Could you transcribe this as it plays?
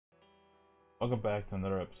Welcome back to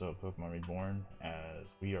another episode of Pokemon Reborn, as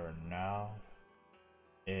we are now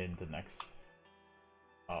in the next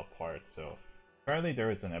part. So apparently there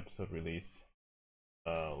was an episode released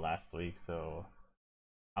last week, so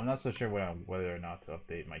I'm not so sure whether or not to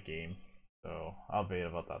update my game. So I'll debate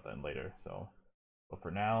about that then later. But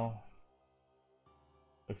for now,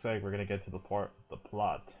 looks like we're gonna get to the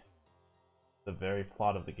plot, the very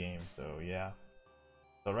plot of the game. So yeah.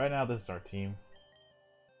 So right now this is our team.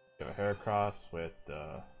 We have a Heracross with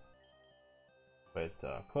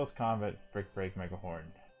Close Combat, Brick Break, Mega Horn,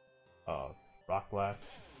 Rock Blast.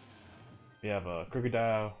 We have a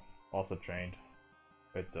Crocodile, also trained,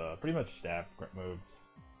 with pretty much stab moves.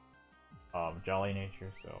 Jolly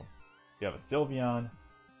Nature, so we have a Sylveon,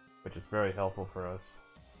 which is very helpful for us,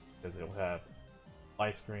 because it will have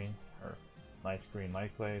Light Screen, or Light Screen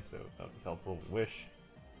Light Clay, so that'll be helpful with Wish,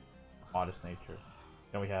 Modest Nature.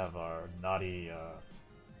 Then we have our naughty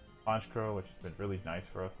Honchkrow, which has been really nice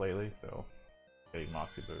for us lately, so getting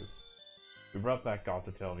Moxie boost. We brought back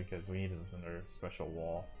Gothitelle because we needed another special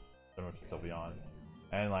wall, similar to Sylveon.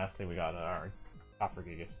 And lastly, we got our Copper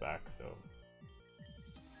Gigas back,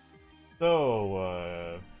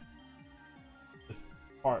 this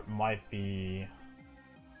part might be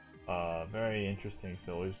very interesting,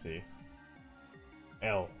 so let's see.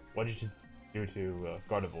 L, what did you do to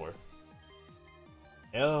Gardevoir?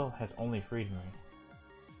 L has only freed me,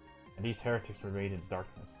 and these heretics remain in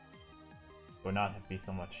darkness. It would not be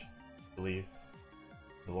so much believe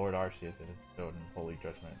the Lord Arceus had bestowed in holy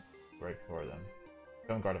judgment right before them.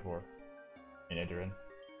 Come, Gardevoir, and Nidoran.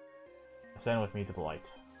 Ascend with me to the light.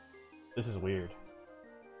 This is weird.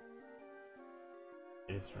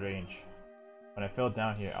 It is strange. When I fell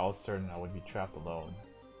down here, I was certain I would be trapped alone.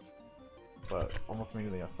 But almost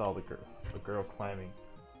immediately I saw the girl climbing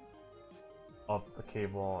up the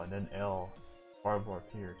cave wall, and then Gardevoir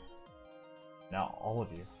appeared. Now all of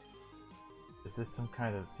you. Is this some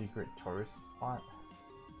kind of secret tourist spot?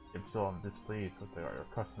 If so, I'm displeased with our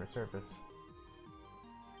customer service.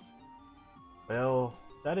 Well,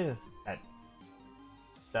 that is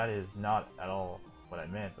not at all what I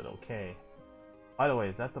meant, but okay. By the way,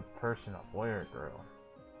 is that the person, a boy or a girl?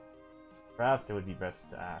 Perhaps it would be best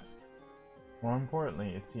to ask. More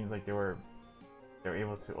importantly, it seems like they were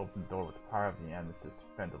able to open the door with the power of the Amethyst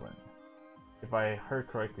pendulum. If I heard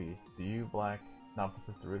correctly, do you, Black, not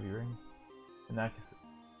possess the Ruby Ring? In that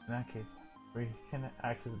case, we can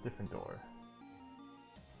access a different door.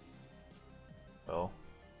 Well.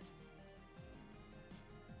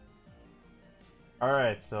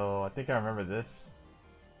 Alright, so I think I remember this.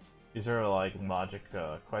 These are like logic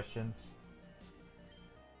questions.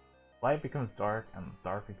 Light becomes dark, and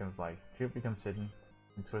dark becomes light. Truth becomes hidden,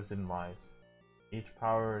 and twisted in lies. Each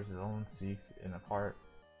power is its own seeks in a part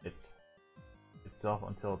itself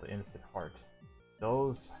until the innocent heart.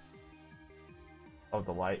 Those of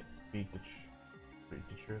the light speak the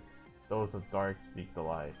truth. Those of dark speak the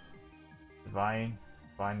lies. Divine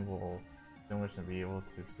will distinguish and be able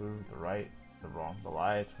to exclude the right, the wrong, the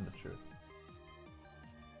lies from the truth.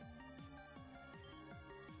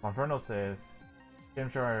 Monferno says,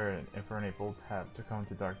 Chimchar and Infernape both have succumbed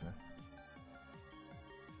to darkness.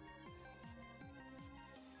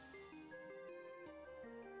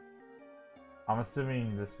 I'm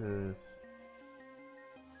assuming this is...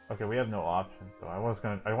 Okay, we have no option, so I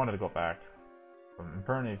wanted to go back.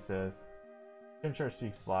 Infernape says, Chimchar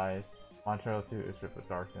speaks lies, Monferno 2 is ripped with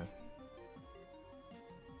darkness.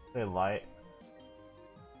 Say light.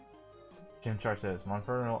 Chimchar says,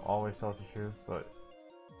 Monferno always tells the truth, but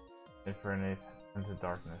Infernape has into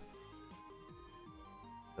darkness.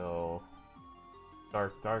 So,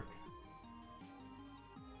 dark.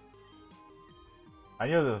 I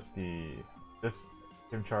know that this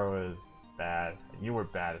Chimchar was bad, and you were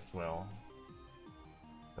bad as well.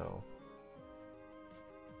 So,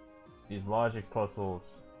 these logic puzzles.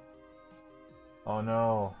 Oh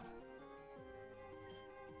no.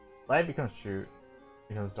 Light becomes true,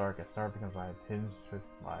 becomes dark, as dark becomes light, hidden truth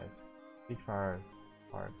lies. Each power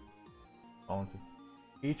owns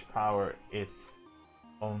each power its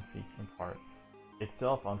own seeking part,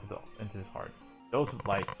 itself into his heart. Those of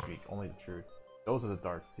light speak only the truth. Those of the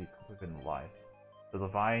dark speak within the lies. The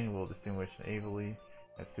divine will distinguish ably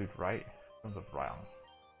and soothe right from the wrong,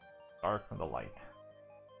 dark from the light.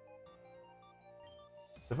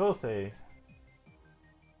 The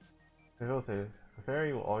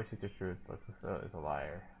fairy will always seek the truth, but Kusa is a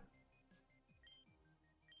liar.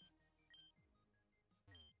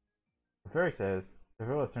 The fairy says, the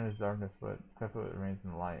veil has turned into darkness, but Cleffa remains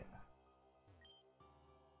in the light.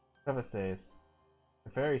 Cleffa says,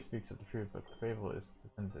 the fairy speaks of the truth, but the fable is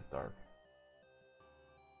descended dark.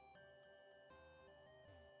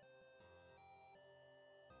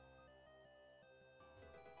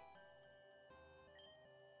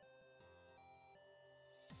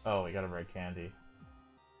 Oh, we got a red candy.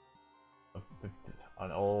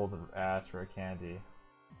 An old ass red candy.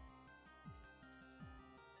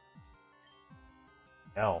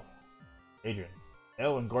 L. Adrian.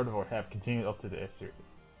 L and Gardevoir have continued up to the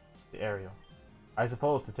area. I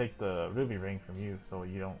suppose to take the ruby ring from you so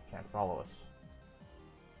you can't follow us.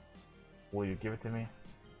 Will you give it to me?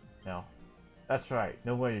 No. That's right,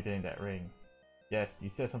 no way you're getting that ring. Yes, you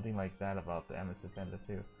said something like that about the Amethyst Panda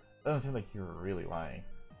too. Doesn't seem like you were really lying.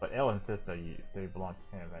 But L insists that they belong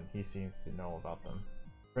to him and he seems to know about them.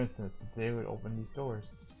 For instance, they would open these doors.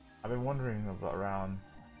 I've been wondering around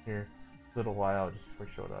here a little while just before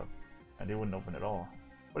it showed up, and they wouldn't open at all.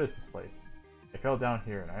 What is this place? I fell down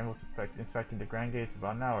here and I was inspecting the Grand Gates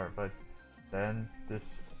about an hour, but then this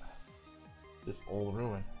old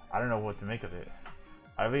ruin. I don't know what to make of it.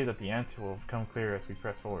 I believe that the answer will become clear as we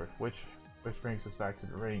press forward, which brings us back to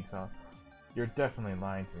the ring, so you're definitely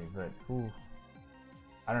lying to me, but who?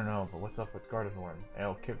 I don't know, but what's up with Gardevoir?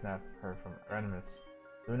 L kidnapped her from Radomus.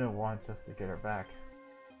 Luna wants us to get her back.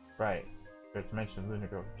 Right. It's mentioned Luna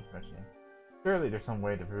Girl keeps mentioning. Surely there's some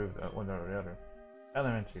way to prove one or the other.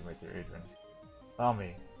 Elementary, my dear Adrian. Allow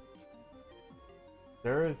me.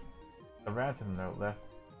 There is a ransom note left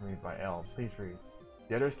for me by L. Please read.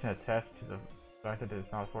 The others can attest to the fact that it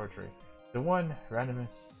is not forgery. The one,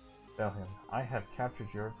 Radomus, tell him, I have captured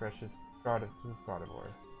your precious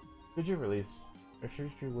Gardevoir. Should you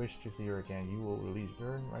wish to see her again, you will release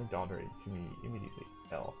her and my daughter to me immediately.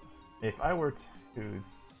 L. If I were to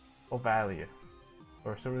so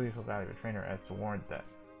really value a trainer as to warrant that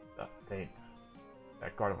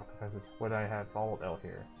Gardevoir confesses, would I have followed L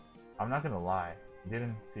here? I'm not gonna lie, he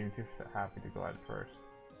didn't seem too happy to go at first.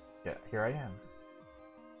 Yet here I am.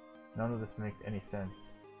 None of this makes any sense,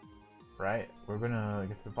 right? We're gonna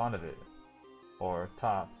get to the bottom of it, or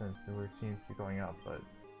top, since we seem to be going up. But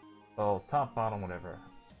well, top, bottom, whatever.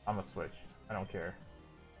 I'm gonna switch. I don't care.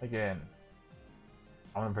 Again,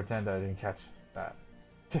 I'm gonna pretend that I didn't catch that.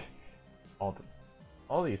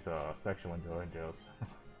 all these sexual innuendos.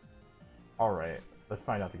 All right, let's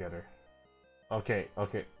find out together. Okay,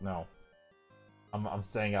 no. I'm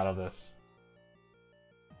staying out of this.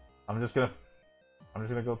 I'm just gonna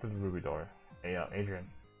go through the ruby door. Hey, Adrian.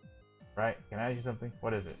 Right? Can I ask you something?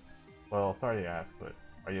 What is it? Well, sorry to ask, but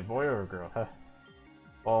are you a boy or a girl? Huh.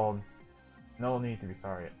 Well, no need to be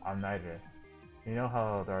sorry. I'm neither. You know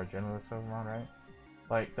how there are genderless Pokemon, right?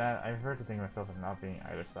 Like that, I prefer to think of myself as not being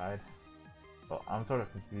either side. Well, I'm sort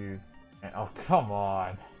of confused. And oh, come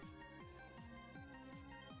on.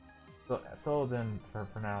 So then, for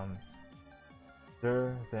pronouns,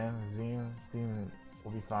 Zer, Zem, Zim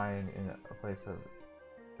will be fine in a place of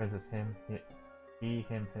Princess him, he,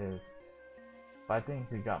 him, his. But I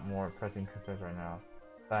think we got more pressing concerns right now.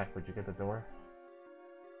 Zach, would you get the door?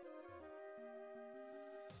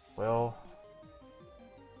 Well,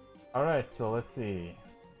 alright, so let's see.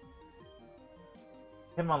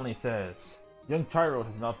 Hitmonlee says, young Tyro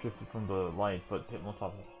has not drifted from the light, but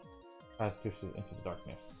Hitmontop has drifted into the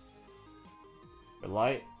darkness. The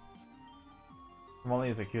light?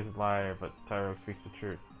 Hitmonlee is accused of liar, but Tyro speaks the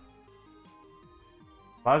truth.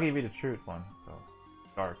 I'll give you the truth one, so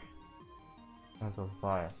dark. That's a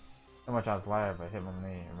liar. So much as liar, but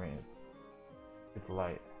Hitmonlee remains with the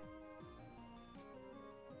light.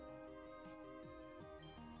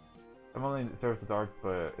 Hitmonlee serves the dark,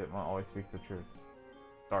 but it always speaks the truth.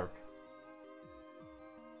 Dark.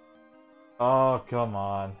 Oh, come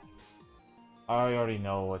on. I already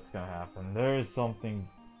know what's gonna happen. There is something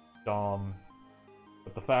dumb.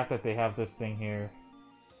 But the fact that they have this thing here.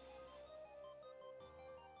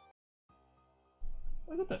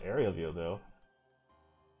 Look at the aerial view though.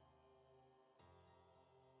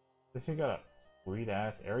 This thing got a sweet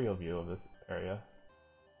ass aerial view of this area.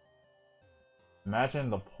 Imagine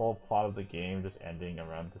the whole plot of the game just ending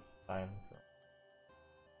around this time. So.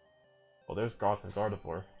 Well, there's Garth and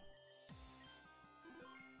Gardevoir.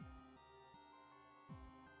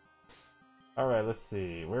 Alright, let's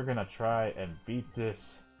see. We're gonna try and beat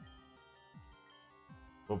this.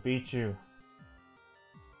 We'll beat you.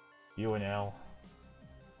 You and L.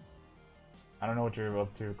 I don't know what you're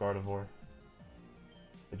up to, Gardevoir.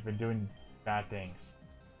 It's been doing bad things.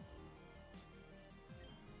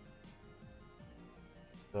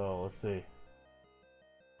 So, let's see.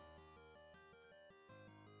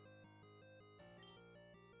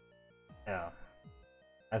 Yeah.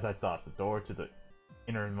 As I thought, the door to the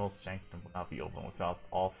innermost sanctum will not be open without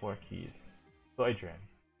all 4 keys. So, Adrian,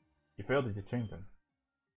 you failed to determine them.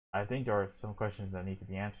 I think there are some questions that need to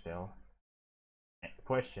be answered, L.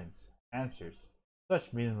 Questions, answers,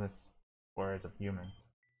 such meaningless words of humans.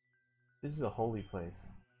 This is a holy place.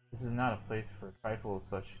 This is not a place for trifles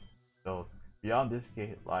such as those. Beyond this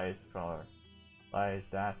gate lies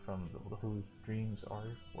that from whose dreams our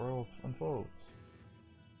world unfolds.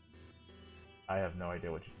 I have no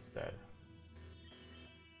idea what you just said.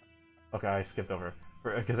 Okay, I skipped over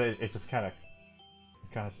because it just kind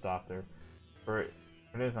of stopped there. For it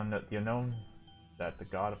is on the unknown that the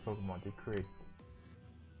god of Pokemon did create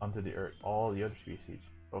unto the earth all the other species,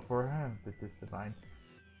 but for him did this divine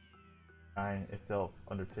kind itself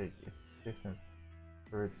undertake its existence.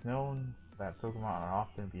 For it's known that Pokemon are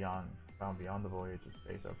often found beyond the voyage of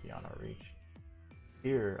space or beyond our reach.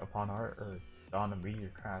 Here, upon our earth, dawned a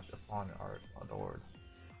meteor crashed upon our adored.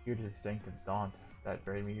 Here the distinctive daunt that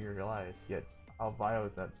very meteor lies, yet how vile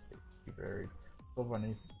is that state to be buried? Over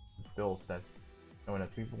underneath is built that's known as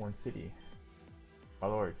Reborn City. My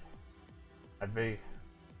lord, I beg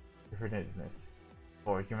your forgiveness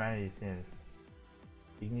for humanity's sins.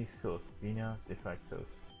 Ignis Vina defectos.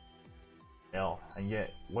 Hell, and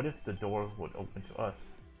yet, what if the door would open to us?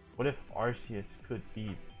 What if Arceus could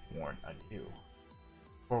be born anew?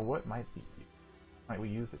 For what might we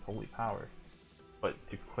use its holy powers, but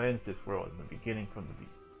to cleanse this world in the beginning from the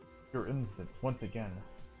pure innocence once again?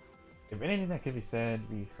 If anything that can be said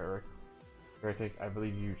be heretic, I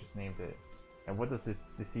believe you just named it. And what does this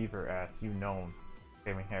deceiver ask you known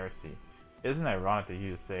claiming heresy? Isn't it ironic that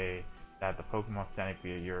you say that the Pokemon standing for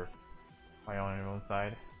you're on your own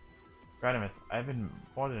side? Radomus, I've been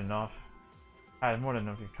had more than enough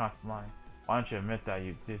of your constant lying. Why don't you admit that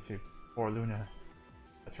you did to poor Luna?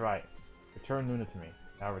 That's right. Return Luna to me.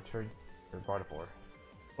 Now return your Gardevoir.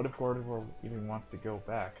 What if Gardevoir even wants to go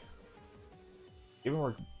back?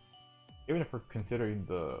 Even if we're considering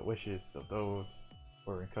the wishes of those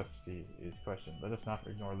who are in custody is questioned, let us not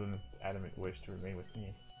ignore Luna's adamant wish to remain with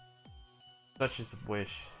me. Such is a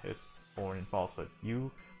wish is born in falsehood.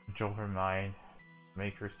 You control her mind,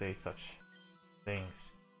 make her say such things.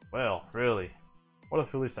 Well, really, what a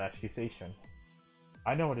foolish accusation.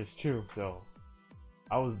 I know it is true, though.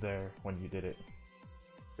 I was there when you did it.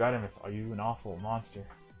 Radomus, are you an awful monster?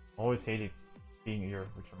 Always hated being your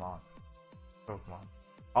Pokemon.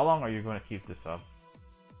 How long are you going to keep this up?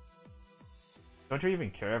 Don't you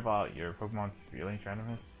even care about your Pokemon's feelings,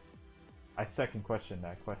 Radomus? I second question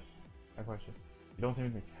that question. You don't seem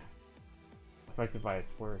to be affected by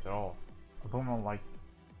its words at all. A Pokemon like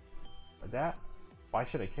that? Why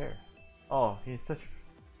should I care? Oh, he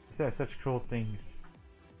says such cruel things.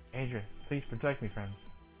 Adrian, please protect me from him.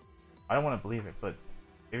 I don't want to believe it, but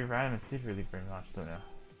maybe Radomus did really brainwash Luna.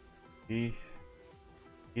 He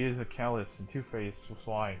is a callous and two-faced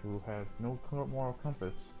swine who has no moral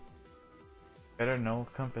compass. Better no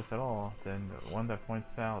compass at all than the one that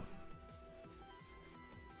points out.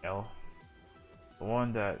 The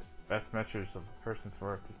one that best measures of a person's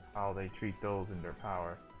worth is how they treat those in their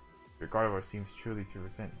power. Your Gardevoir seems truly to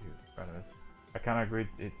resent you, Radomus. I kinda agree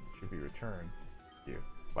it should be returned to you,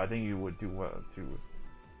 but I think you would do well to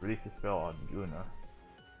release the spell on Luna.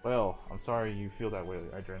 Well, I'm sorry you feel that way,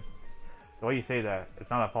 Adrian. The way you say that, it's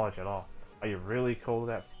not an apology at all. Are you really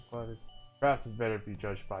cold-blooded? Perhaps it's better to be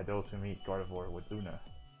judged by those who meet Gardevoir with Luna.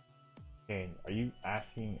 Kane, are you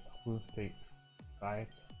asking who to take sides?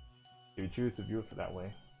 If you choose to view it that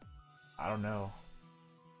way, I don't know.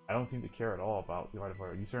 I don't seem to care at all about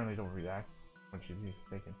Gardevoir. You certainly don't react when she's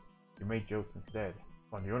taken. You make jokes instead.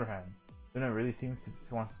 On the other hand, Luna really seems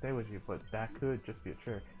to want to stay with you, but that could just be a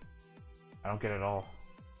trick. I don't get it at all.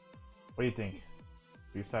 What do you think?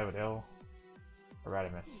 Do you side with L or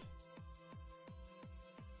Radomus?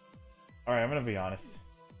 Alright, I'm gonna be honest.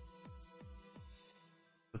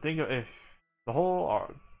 The thing if the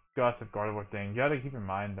whole gossip Gardevoir thing, you gotta keep in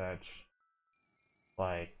mind that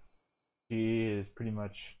like she is pretty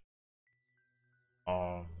much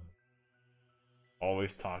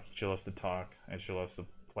always talk. She loves to talk and she loves to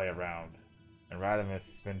play around. And Radomus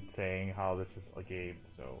has been saying how this is a game,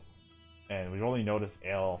 so and we've only noticed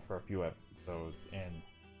L for a few episodes in.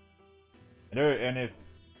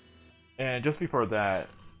 And just before that,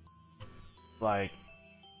 like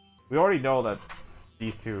we already know that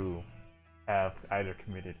these two have either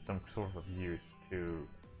committed some sort of abuse to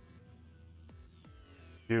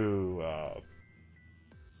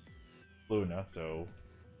Luna, so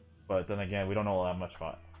but then again we don't know that much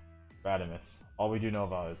about Radomus. All we do know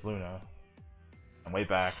about is Luna. And way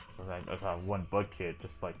back was that one bug kid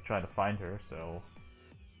just like trying to find her, so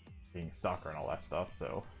being a stalker and all that stuff,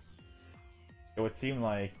 so it would seem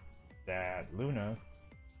like that Luna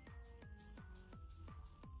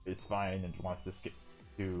is fine and wants to keep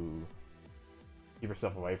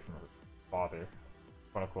herself away from her father,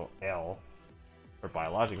 quote unquote L, her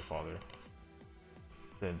biological father,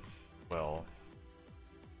 since, well,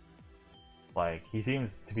 Like, he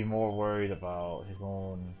seems to be more worried about his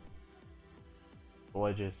own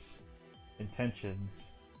religious intentions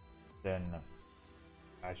than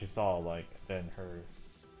as you saw, like, than her.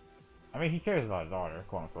 I mean, he cares about his daughter,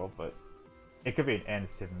 quote unquote, but it could be an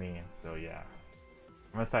ends to means, so yeah.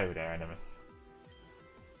 I'm gonna side with Radomus.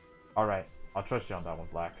 Alright, I'll trust you on that one,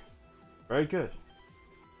 Black. Very good.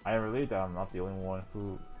 I am relieved that I'm not the only one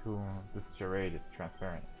who this charade is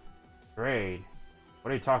transparent. Charade?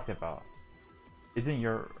 What are you talking about? Isn't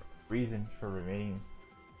your reason for remaining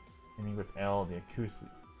with L the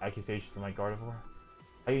accusations of my Gardevoir?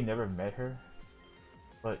 Have you never met her?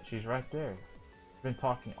 But she's right there. We've been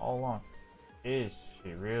talking all along. Is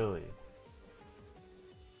she really?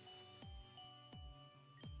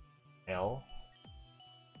 L?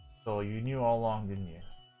 So you knew all along, didn't you?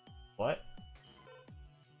 What?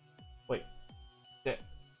 Wait.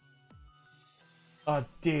 A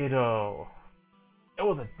Ditto! It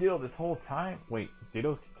was a Ditto this whole time? Wait,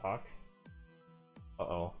 Dittos can talk?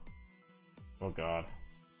 Uh-oh. Oh god.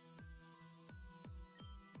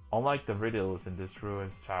 Unlike the riddles in this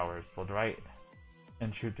ruin's towers, both right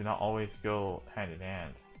and truth do not always go hand in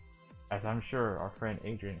hand. As I'm sure our friend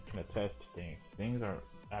Adrian can attest to things are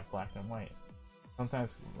that black and white.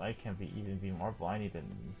 Sometimes light can even be more blinding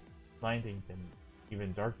than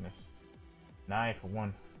even darkness. And I, for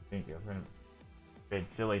one, think it would have been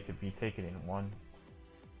silly to be taken in one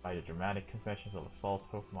by the dramatic confessions of a false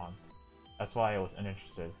Pokemon. That's why I was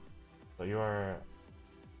uninterested. So you are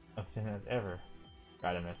obstinate as ever,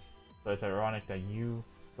 Radomus. So it's ironic that you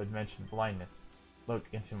would mention blindness. Look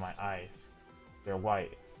into my eyes. They're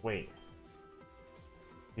white. Wait.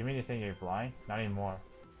 Do you mean to say you're blind? Not anymore.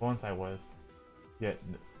 Once I was. Yet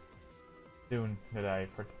soon did I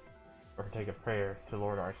partake a prayer to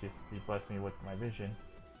Lord Arceus. He blessed me with my vision.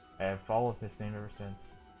 I have followed his name ever since.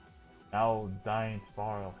 Now dying to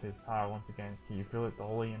borrow his power once again. Can you feel it? The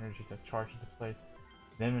holy energy that charges this place.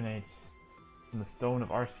 It emanates from the stone of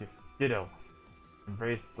Arceus. Ditto.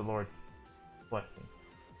 Embrace the Lord's blessing.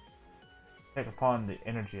 Take upon the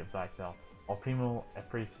energy of thyself. Al primo et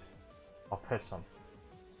pris oppressum.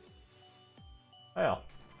 Well,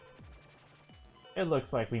 it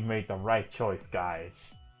looks like we made the right choice, guys.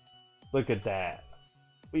 Look at that.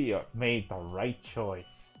 We made the right choice.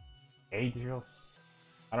 Adrios?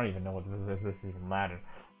 I don't even know what this even matters.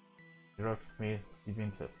 Adrios made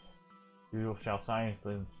Divintus. You shall silence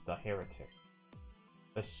the heretic.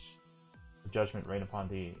 Let the judgment rain upon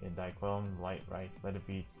thee. In thy quelm light right, let it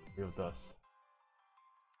be real dust.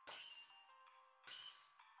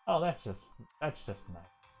 Oh, that's just nice.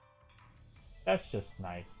 That's just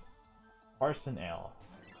nice. Parson L.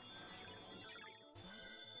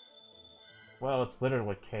 Well, it's littered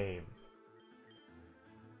with cave.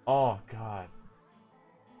 Oh god.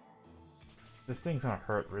 This thing's gonna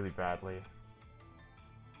hurt really badly.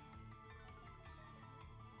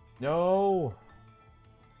 No!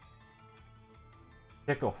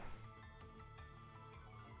 Tickle.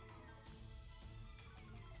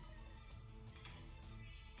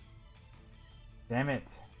 Damn it.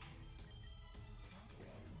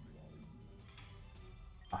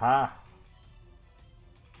 Aha!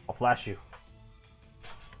 I'll flash you.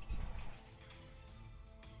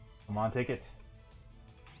 Come on, take it.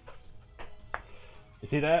 You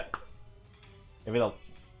see that? If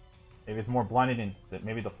it's more blinding than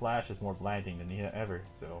maybe the flash is more blinding than ever,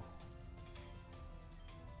 so.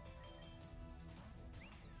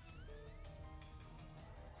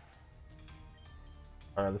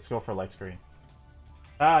 Alright, let's go for light screen.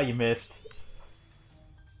 Ah, you missed.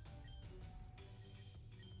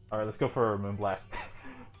 Alright, let's go for Moonblast.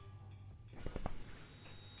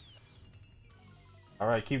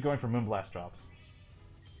 Alright, keep going for Moonblast drops.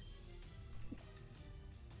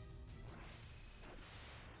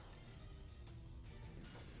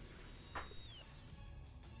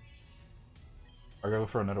 Or go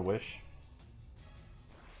for another wish.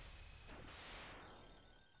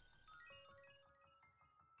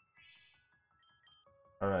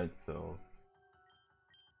 Alright, so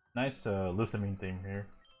nice Lusamine theme here.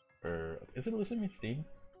 Or is it Lucamine's theme?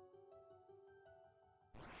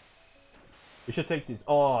 We should take these.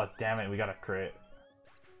 Oh damn it, we got a crit.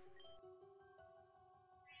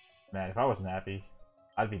 Man, if I wasn't happy,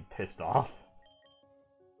 I'd be pissed off.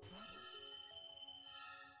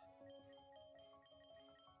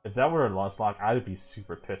 If that were a Nuzlocke, I'd be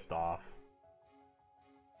super pissed off.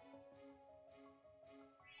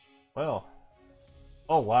 Well.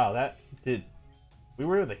 Oh wow, that did... We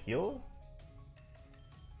were able to heal?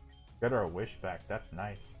 Got our wish back, that's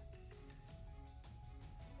nice.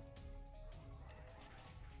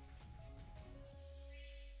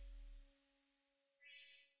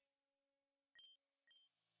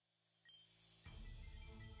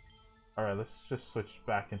 Alright, let's just switch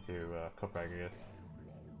back into Copagus.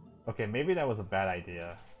 Okay, maybe that was a bad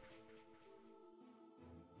idea.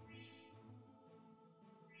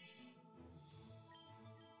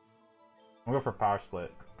 I'm going for Power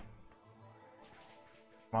Split.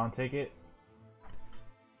 Come on, take it.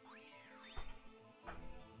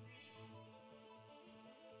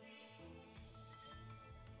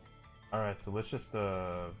 Alright, so let's just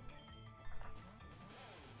go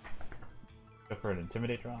for an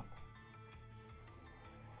Intimidate drop.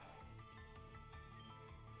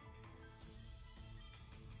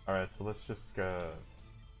 Alright, so let's just go.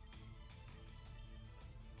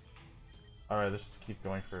 Alright, let's just keep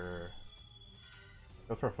going for.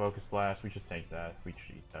 Goes for Focus Blast. We should take that. We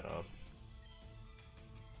should eat that up.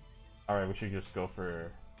 Alright, we should just go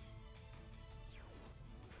for.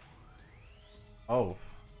 Oh.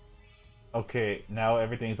 Okay, now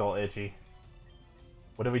everything's all edgy.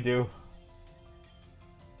 What do we do?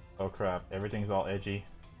 Oh crap, everything's all edgy.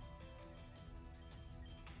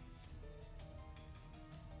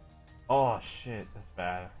 Oh shit, that's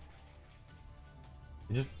bad.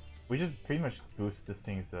 We just pretty much boost this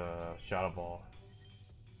thing's Shadow Ball.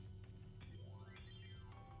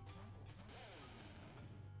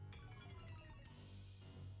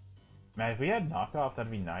 Man, if we had knockoff,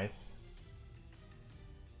 that'd be nice.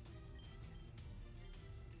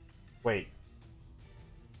 Wait.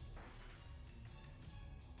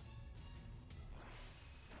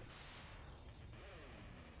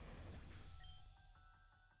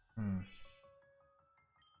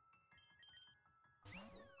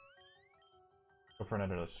 Go for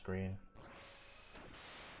another screen.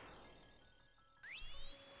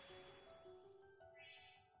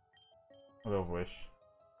 A little wish.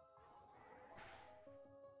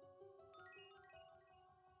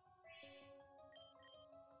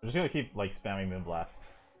 I'm just gonna keep like spamming Moonblast.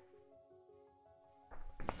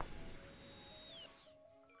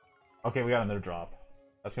 Okay, we got another drop.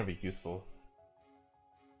 That's gonna be useful.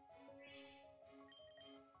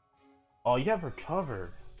 Oh, you have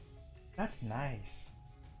recovered. That's nice.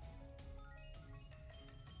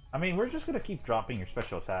 I mean, we're just gonna keep dropping your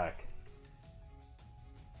special attack.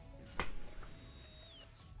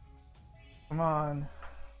 Come on.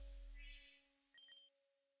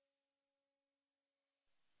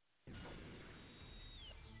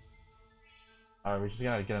 Alright, we're just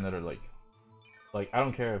gonna get another like I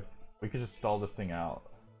don't care if we could just stall this thing out.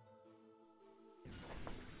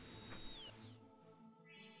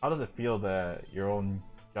 How does it feel that your own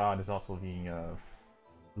god is also being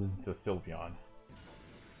losing to a Sylveon?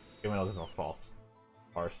 Even though this is a false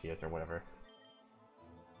Arceus or whatever.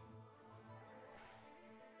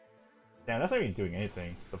 Damn, that's not even doing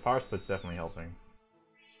anything. The Power Split's definitely helping. And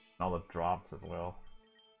all the drops as well.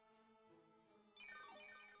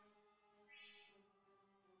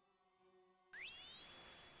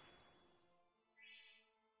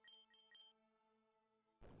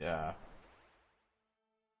 Yeah.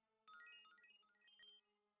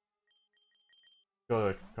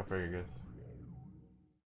 Go to Copagus.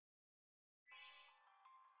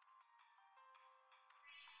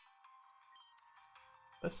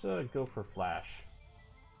 Let's go for Flash.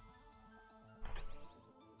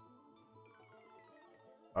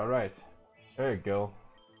 Alright. There you go.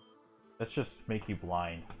 Let's just make you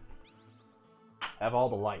blind. Have all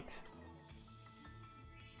the light.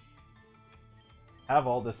 Have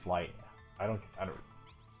all this light. I don't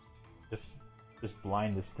just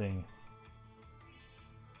blind this thing.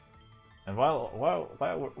 And while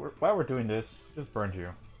we're doing this, just burned you.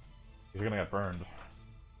 You're gonna get burned.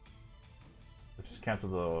 Just cancel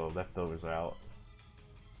the leftovers out.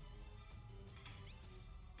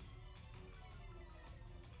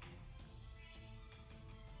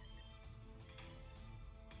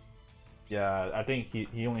 Yeah, I think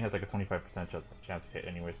he only has like a 25% chance to hit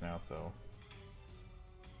anyways now, so.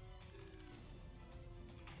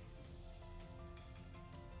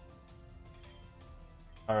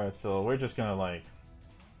 Alright, so we're just gonna like.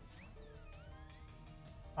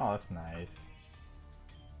 Oh, that's nice.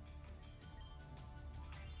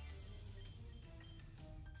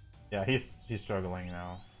 Yeah, he's struggling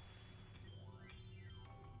now.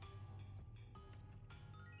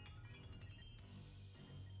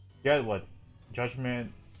 Yeah, what?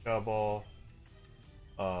 Judgment, Double,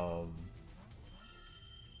 I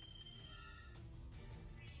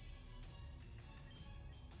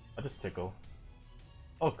just tickle.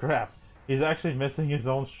 Oh crap! He's actually missing his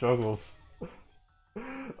own struggles.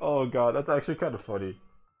 Oh god, that's actually kind of funny.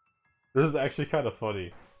 This is actually kind of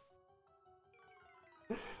funny.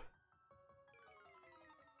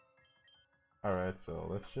 Alright, so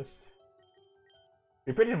let's just.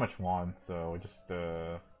 We pretty much won, so just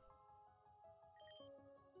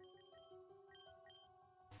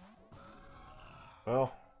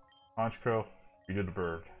Well, Conch Crow, you did the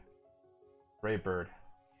bird. Ray Bird.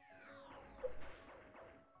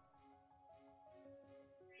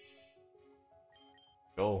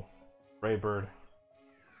 Go. Ray Bird.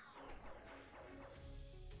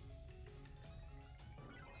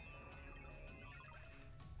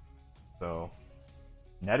 So,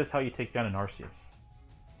 that is how you take down an Arceus.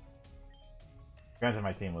 Granted,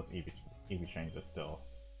 my team was Eevee trained, but still,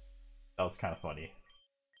 that was kind of funny.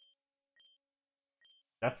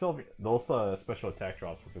 That's still those special attack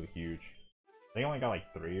drops were really huge. They only got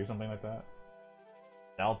like 3 or something like that.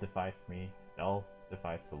 Thou defies me. Thou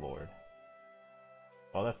defies the Lord.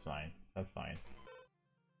 Well, that's fine. That's fine.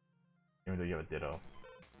 Even though you have a Ditto.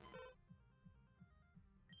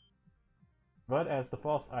 But as the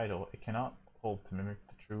false idol, it cannot hope to mimic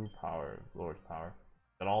the true power of Lord's power.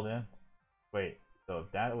 Is that all then? Wait, so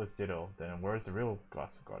if that was Ditto, then where's the real God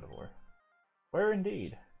of War? Where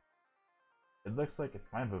indeed? It looks like it's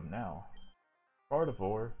my move now. God of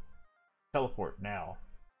War, teleport now.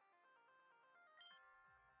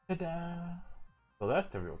 Ta-da! So that's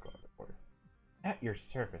the real God of War. At your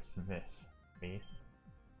service, miss me.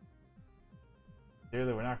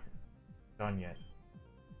 Clearly, we're not done yet.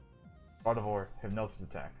 God of War, hypnosis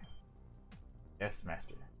attack. Yes,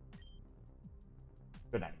 master.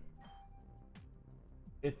 Good night.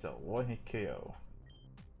 It's a one-hit KO.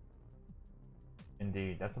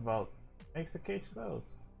 Indeed, that's about makes the case close.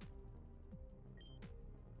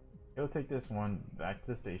 He'll take this one back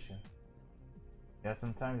to the station. He has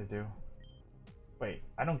some time to do. Wait,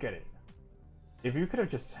 I don't get it. If you could have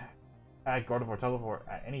just had God of War teleport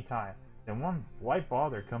at any time, then why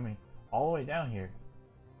bother coming all the way down here?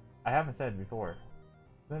 I haven't said before.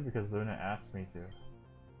 Simply because Luna asked me to.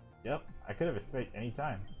 Yep, I could have escaped any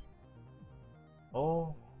time.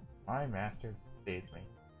 Oh, my master saved me.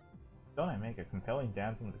 Don't I make a compelling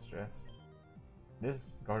damsel in distress? This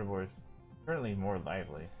God of War is currently more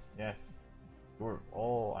lively. Yes, I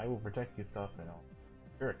will protect you, stuff and all.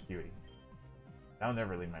 You're a cutie. I'll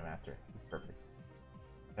never leave my master. He's perfect.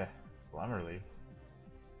 Well, I'm relieved.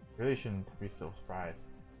 You really shouldn't be so surprised.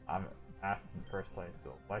 I'm asked in the first place,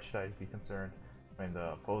 so why should I be concerned when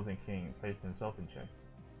the opposing king placed himself in check?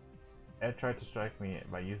 Ed tried to strike me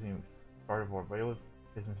by using God of War, but it was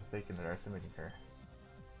his mistake in underestimating her.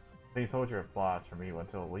 Please hold your applause for me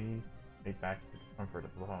until we make back to the comfort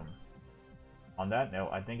of home. On that note,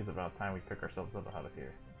 I think it's about time we pick ourselves up out of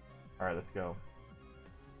here. Alright, let's go.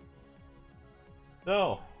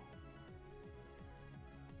 So,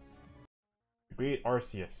 we beat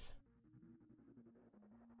Arceus.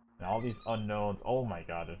 And all these unknowns. Oh my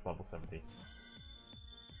god, there's level 70.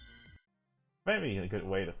 Maybe a good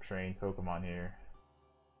way to train Pokemon here.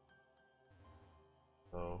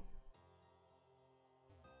 So,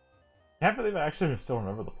 can't believe I actually still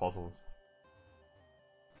remember the puzzles.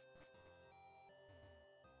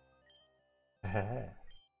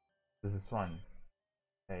 This is fun.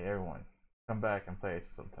 Hey everyone, come back and play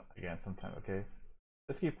again sometime, okay?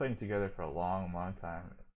 Let's keep playing together for a long, long time.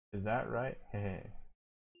 Is that right? Hey.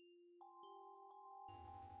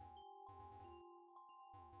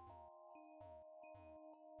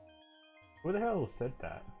 Who the hell said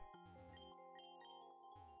that?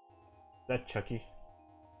 Is that Chucky?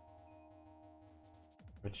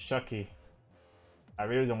 If it's Chucky, I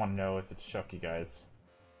really don't want to know if it's Chucky, guys.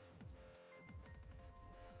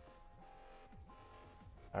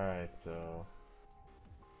 Alright, so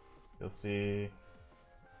you'll see.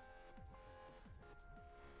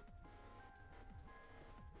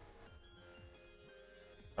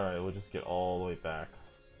 Alright, we'll just get all the way back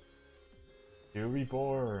to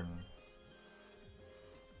Reborn.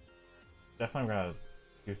 Definitely gonna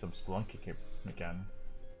do some spelunking again.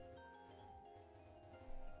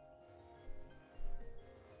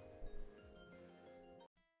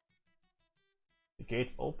 The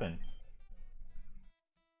gate's open.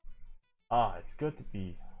 Ah, it's good to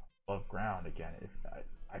be above ground again.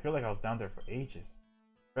 I feel like I was down there for ages.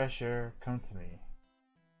 Fresh air, come to me.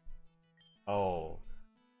 Oh.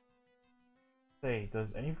 Say,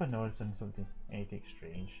 does anyone notice anything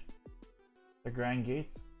strange? The Grand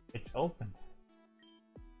Gates, it's open.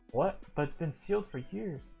 What? But it's been sealed for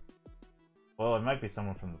years. Well, it might be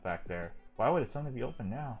someone from the back there. Why would it suddenly be open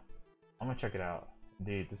now? I'm gonna check it out.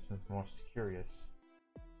 Indeed, this is more curious.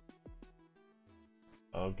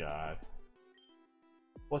 Oh god.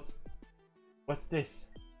 What's this?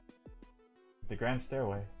 It's a grand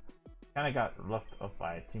stairway. Kinda got left up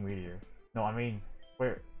by a Team Meteor. No, I mean,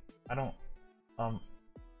 where? I don't,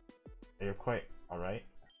 you're quite alright?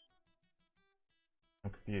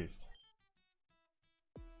 I'm confused.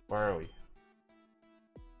 Where are we?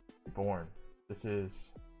 Reborn. This is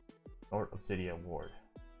North of City Award.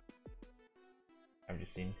 Have you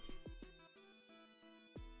seen?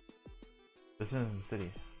 This isn't the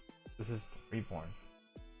city. This is Reborn.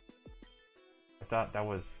 I thought that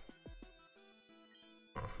was...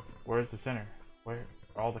 Where's the center? Where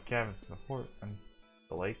are all the cabins in the port and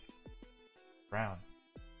the lake? Brown.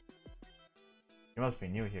 You must be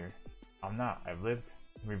new here. I'm not. I've lived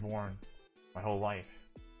in Reborn my whole life.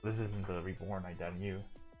 This isn't the Reborn I damn knew.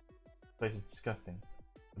 This place is disgusting.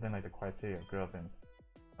 Nothing like the quiet city I grew up in.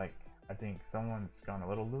 Like, I think someone's gone a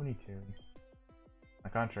little Looney Tune. On the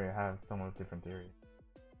contrary, I have somewhat different theory.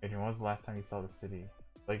 Adrian, when was the last time you saw the city?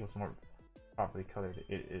 The lake was more properly colored.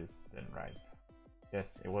 It is then right. Yes,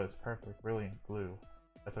 it was perfect, brilliant blue.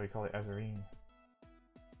 That's why we call it Azarine.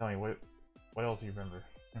 Tell me, what else do you remember?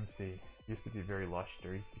 Let me see. It used to be very lush.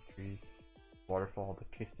 There used to be trees, waterfall, the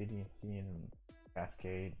Castilian Sea, and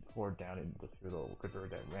cascade poured down into the river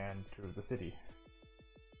that ran through the city.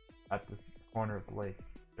 At the corner of the lake,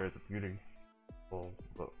 there is a beautiful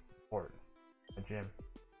port, a gym.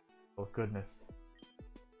 Oh goodness.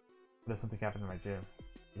 What if something happened to my gym?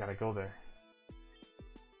 You gotta go there.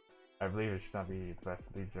 I believe it should not be best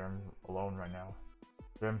to leave Germ alone right now.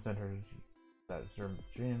 Germ sent her that Germ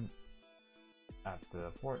gym at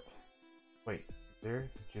the port. Wait, there's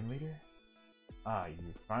a gym leader? Ah,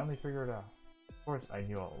 you finally figured it out. Of course, I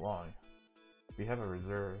knew all along. We have a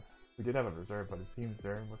reserve. We did have a reserve, but it seems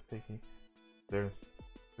Zern was taking Zern's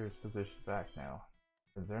position back now.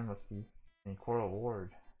 And Zern must be in Coral Ward.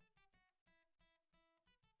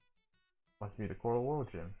 Must be the Coral World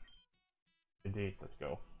gym. Indeed, let's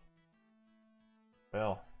go.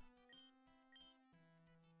 Well,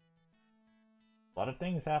 a lot of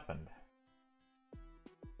things happened.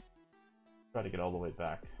 Try to get all the way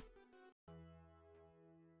back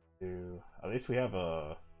to, at least we have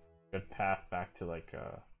a good path back to like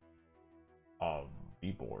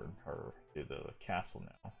Reborn, or to the castle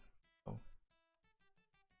now. So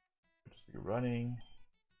we'll just be running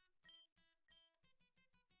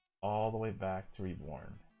all the way back to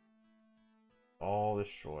Reborn. All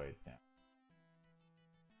destroyed now.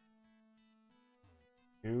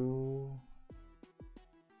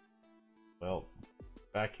 Well,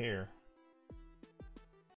 back here.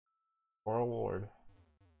 For a ward.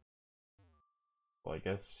 Well, I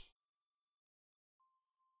guess.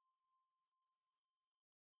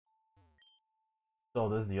 So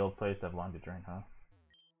this is the old place that belonged to Drain, huh?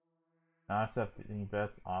 Now accept any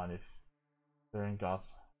bets on if Zern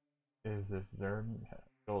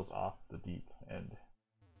goes off the deep end.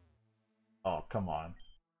 Oh, come on.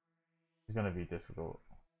 It's gonna be difficult.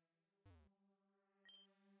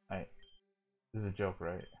 This is a joke,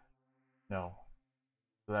 right? No.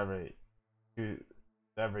 Elaborate.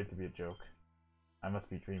 Elaborate to be a joke. I must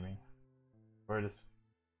be dreaming. Or it is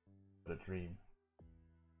but a dream.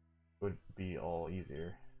 It would be all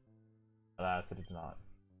easier. Alas, it is not.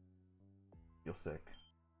 Feel sick.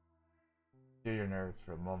 Steer your nerves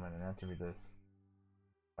for a moment and answer me this.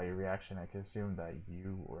 By your reaction, I can assume that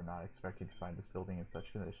you were not expecting to find this building in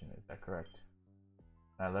such condition. Is that correct?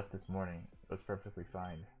 When I left this morning, it was perfectly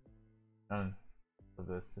fine. None of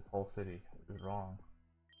this whole city, is wrong,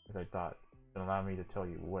 as I thought. Then allow me to tell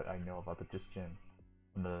you what I know about this gym.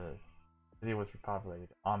 When the city was repopulated,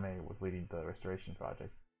 Ame was leading the restoration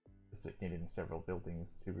project, designating several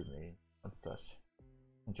buildings to remain untouched.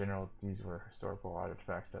 In general, these were historical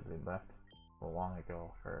artifacts that had been left long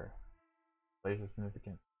ago for place of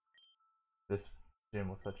significance. This gym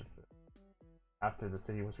was such a... After the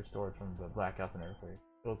city was restored from the blackouts and earthquake,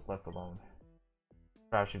 it was left alone.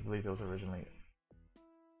 Perhaps you believe it was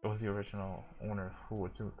the original owner who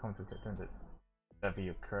would soon come to attend it. That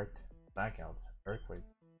be correct? Blackouts,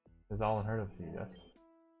 earthquakes. It's all unheard of to you, yes?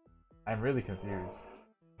 I'm really confused.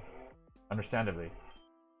 Understandably.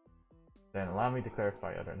 Then allow me to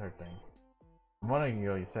clarify another thing. A moment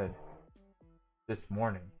ago you said, this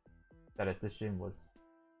morning, that as this gym was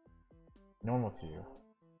normal to you.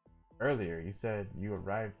 Earlier you said you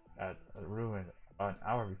arrived at a ruin about an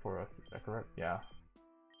hour before us, is that correct? Yeah.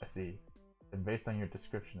 I see. Then based on your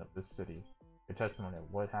description of this city, your testimony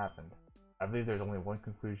of what happened, I believe there's only one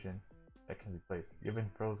conclusion that can be placed. You've been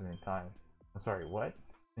frozen in time. I'm sorry, what?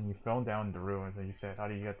 And you fell down the ruins and you said, how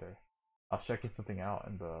did you get there? I was checking something out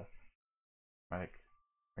in the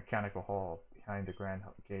mechanical hall behind the grand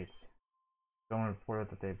gates. Someone reported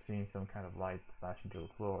that they'd seen some kind of light flashing to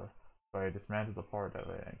the floor, so I dismantled the part of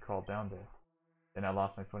it and crawled down there. Then I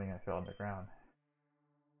lost my footing and I fell on the ground.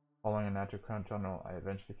 Following a natural tunnel, I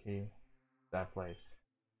eventually came to that place.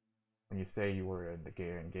 When you say you were in the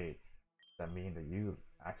gates, does that mean that you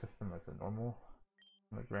accessed them as a normal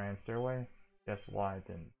on the grand stairway? Yes, why?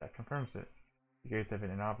 Then that confirms it. The gates have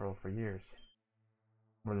been inoperable for years.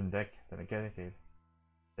 More than a decade.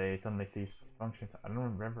 They suddenly ceased functions. I don't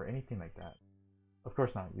remember anything like that. Of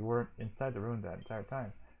course not. You weren't inside the ruin that entire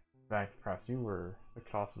time. In fact, perhaps you were the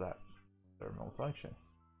cause of that malfunction.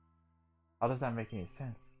 How does that make any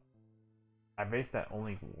sense? I based that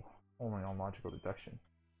only on logical deduction.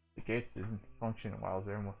 The gates didn't function while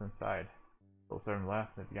Zern was inside. So Zern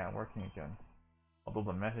left and began working again. Although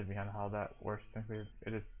the method behind how that works simply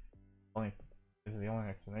only the only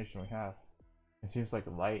explanation we have. It seems like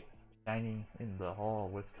light shining in the hall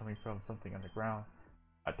was coming from something underground.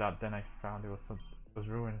 I thought then I found it was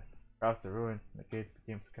ruined. Across the ruin, the gates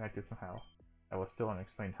became connected somehow. I was still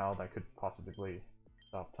unexplained how that could possibly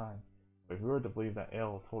stop time. But if we were to believe that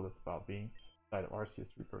Ale told us about being inside of Arceus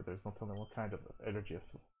Reaper, there's no telling what kind of energy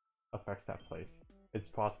affects that place. It's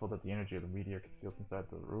possible that the energy of the meteor concealed inside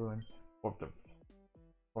the ruin warped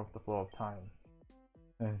the flow of time.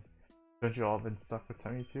 And don't you all been stuck with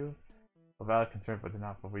Tony too? A valid concern,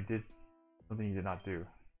 but we did something you did not do.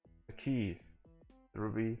 The keys, the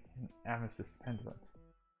ruby and amethyst pendant.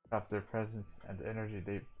 Perhaps their presence and the energy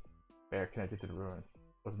they bear connected to the ruins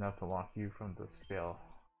was enough to lock you from the spell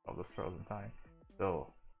of this frozen time.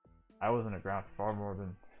 So, I was underground for far more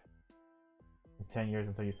than 10 years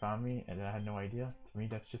until you found me, and I had no idea. To me,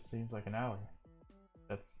 that just seems like an hour.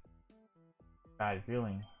 That's a bad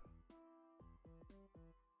feeling.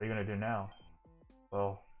 What are you gonna do now?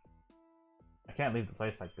 Well, I can't leave the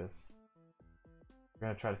place like this. You're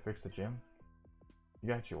gonna try to fix the gym? You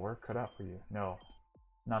got your work cut out for you. No,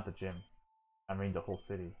 not the gym. I mean the whole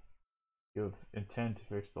city. You intend to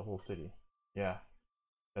fix the whole city. Yeah,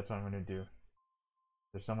 that's what I'm gonna do.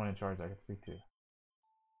 There's someone in charge I can speak to.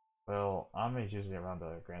 Well, Ame's usually around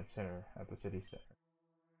the Grand Center at the city center.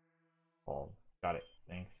 Oh, got it.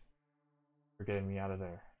 Thanks for getting me out of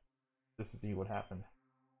there. This is what happened.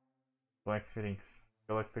 Feel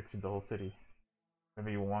like fixing the whole city.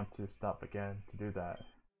 Maybe you want to stop again to do that.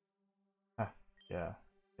 Huh, yeah,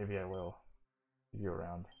 maybe I will. See you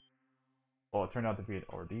around. Well, it turned out to be an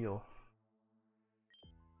ordeal.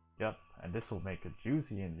 Yep, and this will make a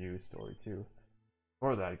juicy and used story too.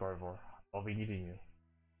 For that, Gardevoir, I'll be needing you.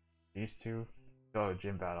 These two still have a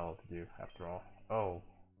gym battle to do, after all. Oh,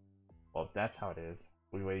 well, if that's how it is,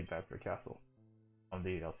 we'll be waiting back for the castle.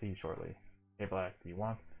 Indeed, I'll see you shortly. Hey, Black, do you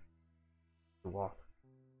want to walk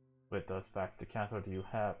with us back to the castle, or do you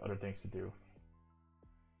have other things to do?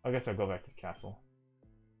 I guess I'll go back to the castle.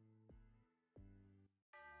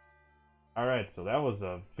 Alright, so that was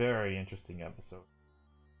a very interesting episode.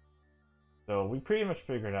 So we pretty much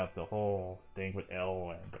figured out the whole thing with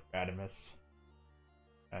L and Radomus,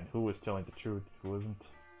 and who was telling the truth, who wasn't.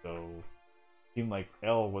 So it seemed like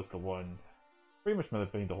L was the one pretty much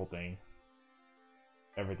manipulating the whole thing.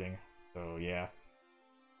 Everything. So yeah.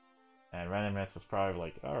 And Radomus was probably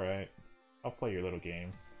like, alright, I'll play your little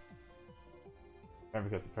game. And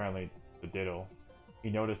because apparently the Diddle, he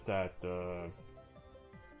noticed that the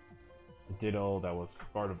Diddle that was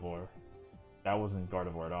Gardevoir, that wasn't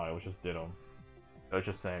Gardevoir at all, it was just Diddle. It was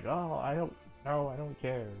just saying, oh, I don't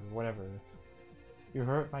care, whatever. You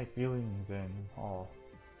hurt my feelings and all.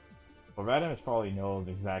 But Radomus probably knows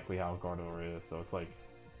exactly how Gardevoir is, so it's like,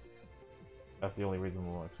 that's the only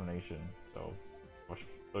reasonable explanation. So,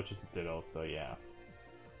 which is Diddle, so yeah.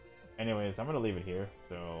 Anyways, I'm gonna leave it here,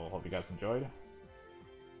 so hope you guys enjoyed.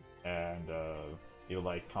 And you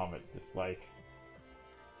like, comment, dislike,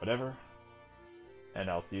 whatever. And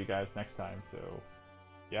I'll see you guys next time, so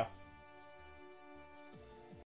yeah.